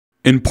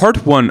In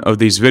part 1 of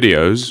these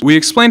videos, we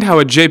explained how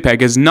a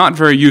JPEG is not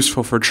very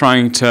useful for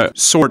trying to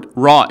sort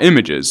raw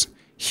images.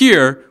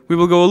 Here, we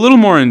will go a little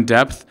more in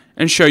depth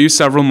and show you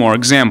several more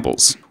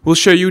examples. We'll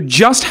show you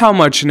just how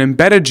much an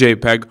embedded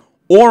JPEG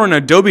or an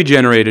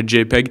Adobe-generated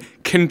JPEG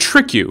can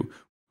trick you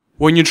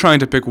when you're trying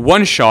to pick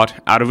one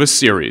shot out of a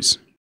series.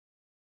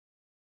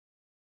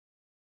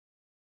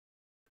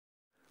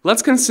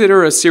 Let's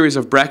consider a series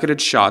of bracketed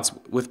shots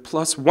with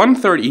plus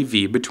 1/3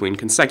 EV between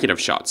consecutive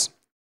shots.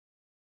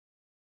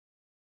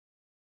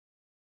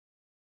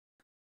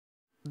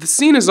 The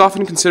scene is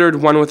often considered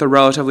one with a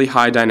relatively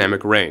high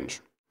dynamic range.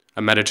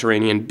 A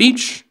Mediterranean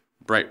beach,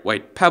 bright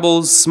white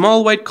pebbles,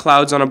 small white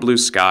clouds on a blue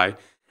sky,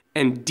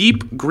 and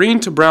deep green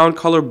to brown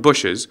color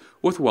bushes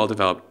with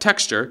well-developed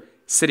texture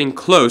sitting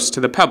close to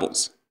the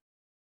pebbles.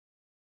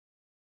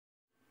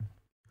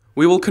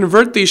 We will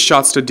convert these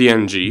shots to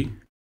DNG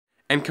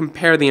and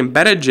compare the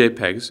embedded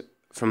JPEGs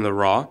from the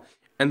RAW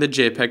and the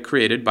JPEG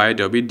created by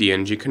Adobe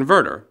DNG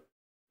Converter,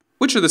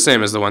 which are the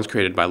same as the ones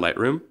created by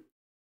Lightroom,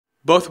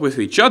 both with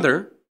each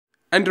other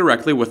and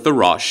directly with the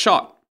RAW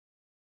shot.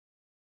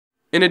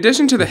 In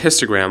addition to the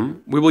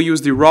histogram, we will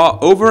use the RAW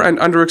over and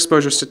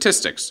underexposure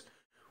statistics,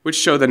 which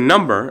show the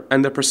number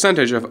and the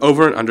percentage of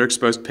over and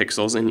underexposed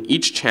pixels in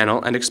each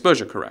channel and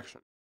exposure correction.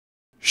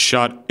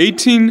 Shot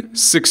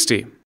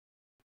 1860.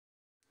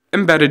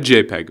 Embedded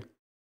JPEG.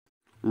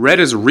 Red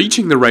is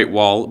reaching the right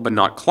wall but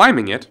not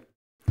climbing it.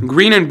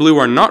 Green and blue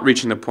are not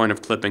reaching the point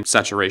of clipping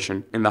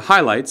saturation in the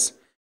highlights.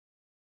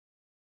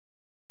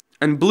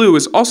 And blue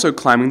is also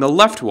climbing the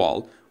left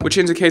wall, which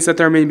indicates that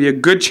there may be a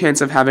good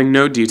chance of having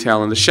no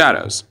detail in the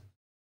shadows.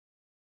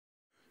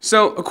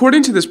 So,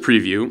 according to this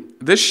preview,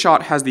 this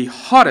shot has the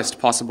hottest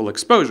possible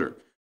exposure.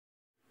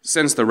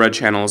 Since the red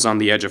channel is on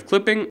the edge of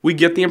clipping, we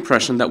get the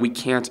impression that we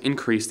can't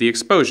increase the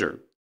exposure.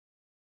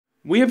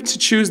 We have to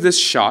choose this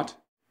shot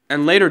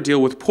and later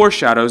deal with poor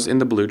shadows in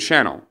the blue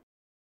channel.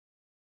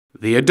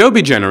 The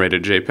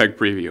Adobe-generated JPEG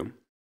preview.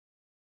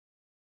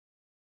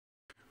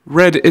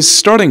 Red is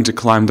starting to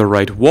climb the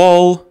right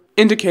wall,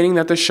 indicating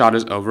that the shot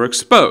is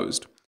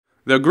overexposed,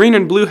 though green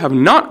and blue have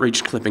not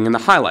reached clipping in the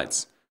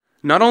highlights.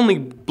 Not only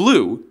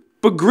blue,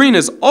 but green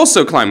is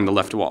also climbing the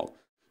left wall.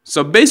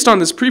 So based on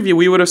this preview,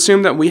 we would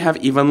assume that we have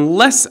even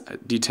less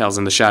details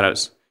in the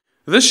shadows.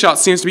 This shot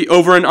seems to be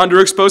over and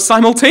underexposed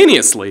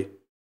simultaneously.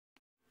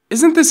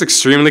 Isn't this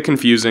extremely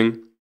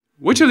confusing?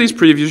 Which of these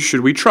previews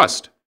should we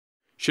trust?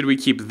 Should we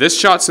keep this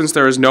shot since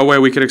there is no way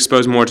we could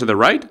expose more to the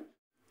right,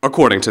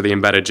 according to the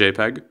embedded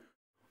JPEG?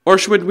 Or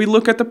should we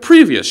look at the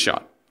previous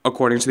shot,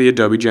 according to the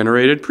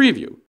Adobe-generated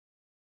preview?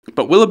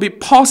 But will it be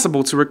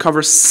possible to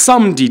recover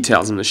some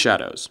details in the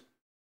shadows?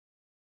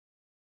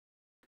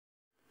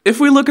 If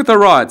we look at the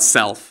RAW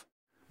itself,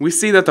 we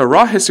see that the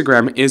RAW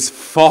histogram is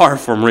far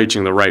from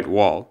reaching the right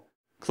wall,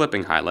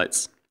 clipping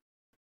highlights.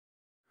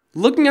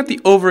 Looking at the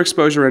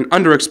overexposure and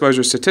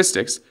underexposure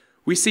statistics,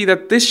 we see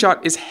that this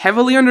shot is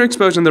heavily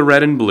underexposed in the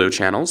red and blue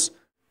channels,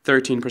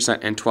 13%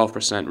 and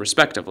 12%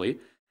 respectively,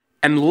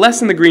 and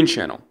less in the green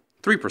channel,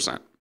 3%.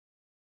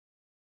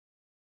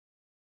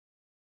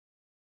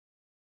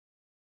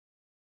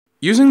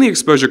 Using the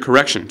exposure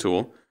correction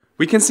tool,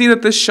 we can see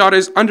that this shot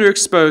is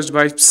underexposed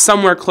by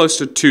somewhere close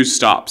to 2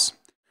 stops,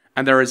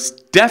 and there is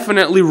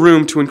definitely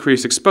room to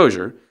increase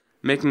exposure,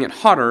 making it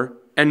hotter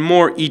and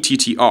more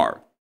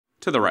ETTR,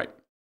 to the right.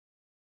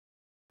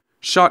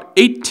 Shot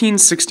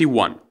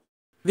 1861.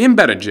 The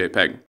embedded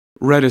JPEG.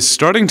 Red is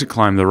starting to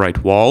climb the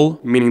right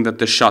wall, meaning that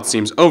this shot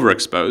seems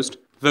overexposed,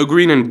 though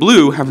green and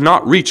blue have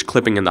not reached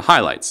clipping in the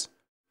highlights.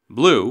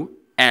 Blue,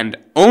 and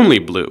only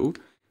blue,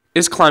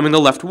 is climbing the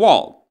left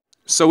wall,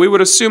 so we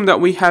would assume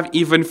that we have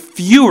even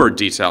fewer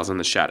details in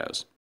the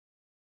shadows.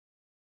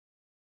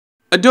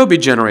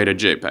 Adobe-generated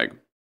JPEG.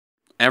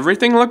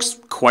 Everything looks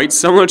quite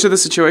similar to the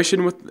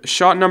situation with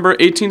shot number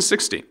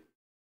 1860.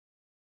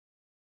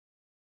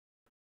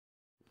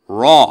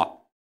 RAW.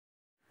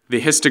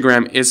 The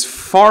histogram is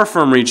far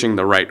from reaching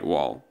the right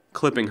wall,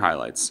 clipping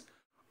highlights.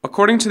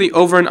 According to the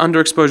over and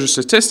underexposure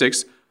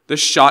statistics, the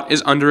shot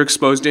is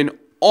underexposed in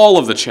all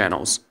of the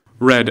channels.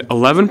 Red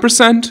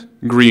 11%,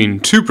 green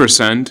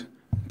 2%,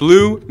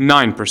 blue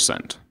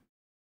 9%.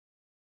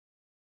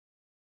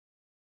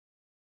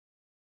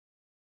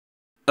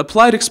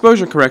 Applied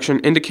exposure correction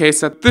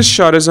indicates that this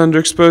shot is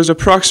underexposed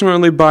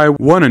approximately by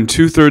 1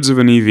 2/3 of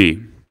an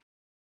EV.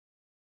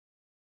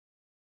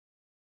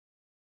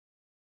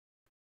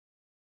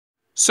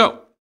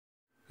 So,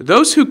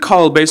 those who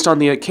cull based on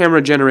the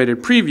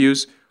camera-generated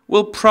previews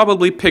will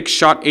probably pick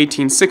shot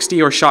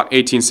 1860 or shot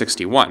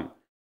 1861,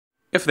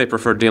 if they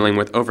prefer dealing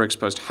with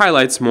overexposed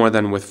highlights more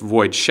than with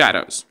void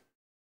shadows.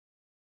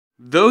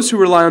 Those who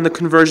rely on the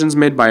conversions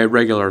made by a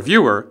regular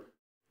viewer,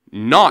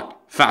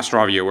 not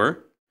FastRawViewer,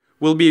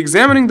 will be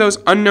examining those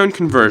unknown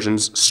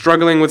conversions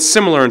struggling with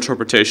similar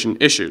interpretation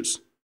issues.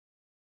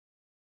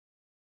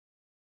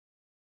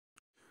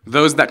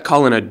 Those that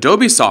cull in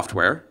Adobe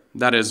software,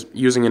 that is,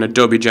 using an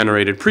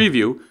Adobe-generated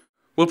preview,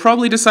 will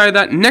probably decide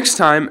that next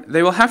time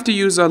they will have to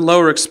use a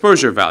lower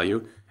exposure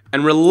value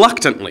and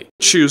reluctantly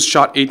choose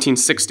shot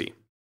 1860.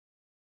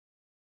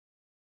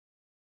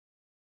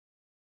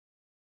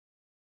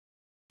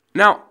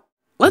 Now,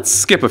 let's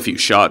skip a few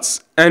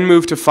shots and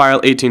move to file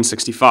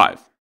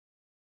 1865.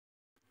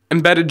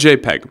 Embedded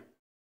JPEG.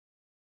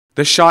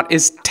 The shot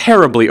is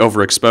terribly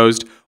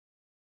overexposed,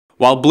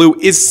 while blue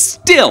is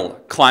still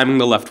climbing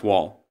the left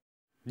wall.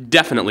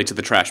 Definitely to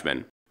the trash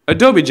bin.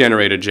 Adobe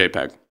generated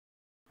JPEG.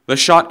 The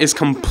shot is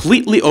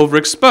completely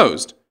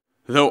overexposed,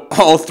 though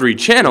all three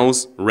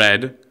channels,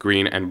 red,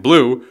 green, and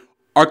blue,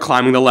 are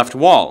climbing the left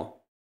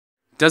wall.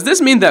 Does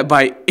this mean that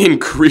by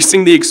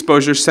increasing the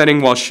exposure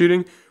setting while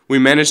shooting, we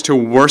managed to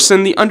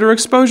worsen the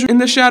underexposure in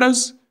the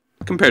shadows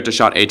compared to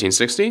shot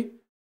 1860?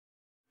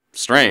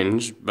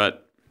 Strange,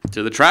 but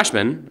to the trash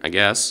bin, I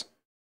guess.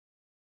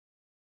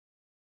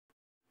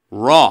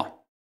 RAW.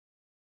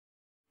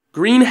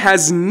 Green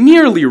has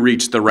nearly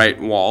reached the right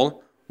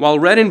wall, while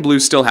red and blue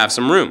still have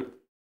some room.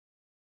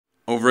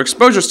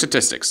 Overexposure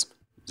statistics,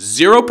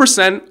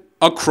 0%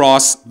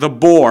 across the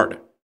board.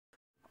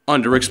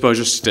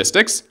 Underexposure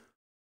statistics,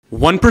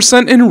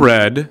 1% in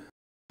red,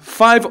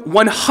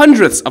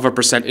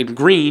 0.05% in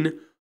green,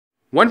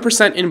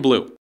 1% in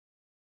blue.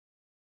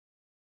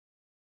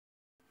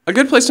 A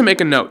good place to make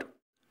a note.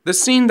 The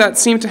scene that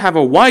seemed to have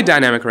a wide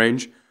dynamic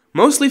range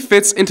mostly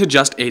fits into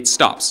just 8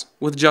 stops,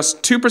 with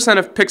just 2%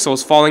 of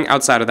pixels falling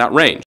outside of that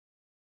range.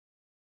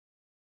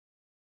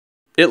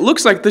 It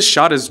looks like this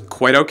shot is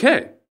quite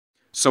okay,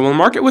 so we'll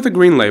mark it with a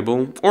green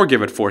label or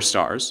give it 4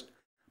 stars.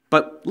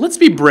 But let's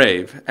be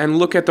brave and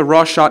look at the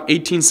raw shot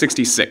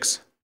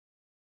 1866.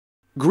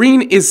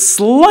 Green is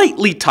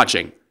slightly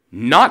touching,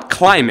 not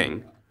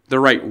climbing, the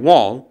right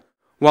wall,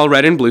 while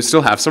red and blue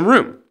still have some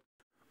room.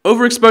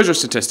 Overexposure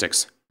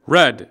statistics.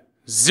 Red,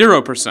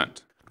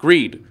 0%.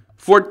 Green,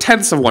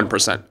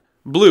 0.4%.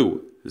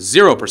 Blue,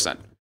 0%.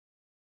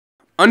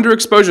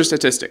 Underexposure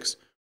statistics.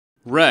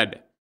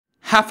 Red,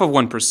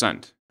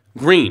 0.5%.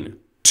 Green,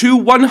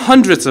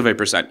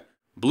 0.02%.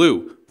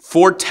 Blue,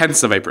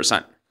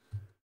 0.4%.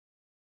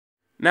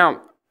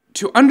 Now,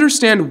 to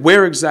understand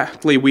where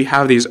exactly we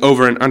have these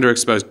over and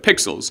underexposed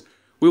pixels,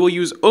 we will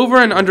use over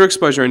and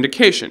underexposure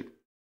indication,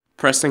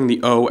 pressing the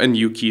O and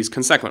U keys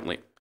consequently.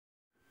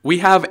 We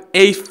have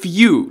a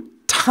few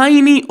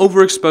tiny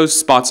overexposed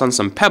spots on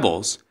some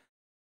pebbles,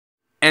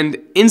 and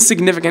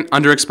insignificant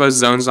underexposed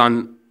zones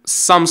on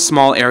some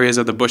small areas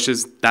of the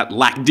bushes that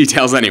lack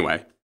details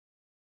anyway.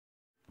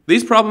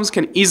 These problems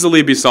can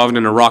easily be solved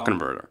in a raw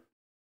converter.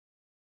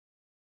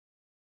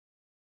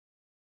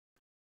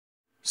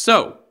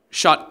 So,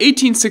 shot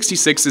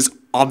 1866 is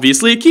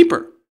obviously a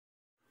keeper,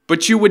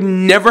 but you would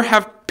never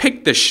have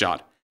picked this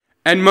shot,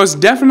 and most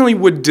definitely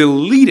would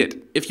delete it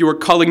if you were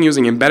culling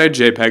using embedded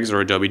JPEGs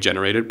or Adobe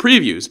generated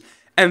previews,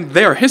 and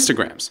their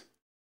histograms.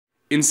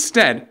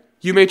 Instead,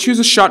 you may choose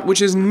a shot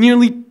which is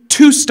nearly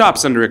 2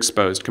 stops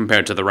underexposed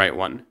compared to the right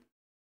one.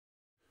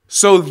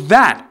 So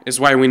that is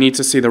why we need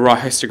to see the raw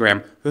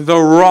histogram, the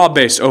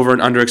raw-based over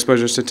and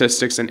underexposure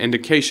statistics and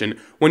indication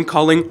when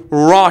culling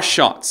raw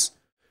shots,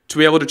 to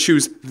be able to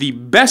choose the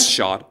best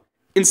shot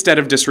instead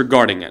of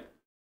disregarding it.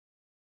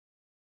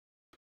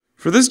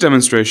 For this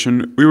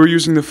demonstration, we were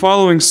using the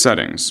following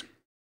settings.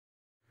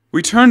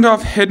 We turned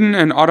off hidden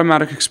and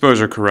automatic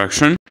exposure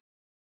correction.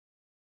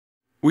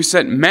 We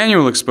set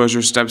manual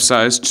exposure step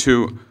size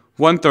to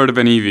 1/3 of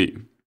an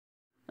EV.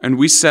 And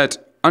we set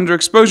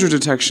underexposure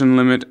detection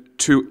limit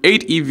to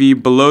 8 EV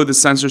below the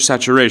sensor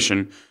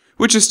saturation,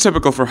 which is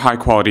typical for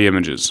high-quality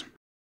images.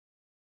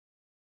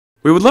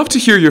 We would love to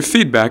hear your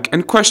feedback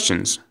and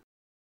questions.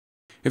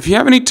 If you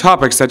have any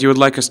topics that you would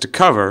like us to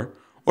cover,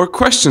 or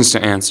questions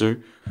to answer,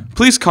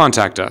 please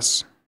contact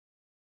us.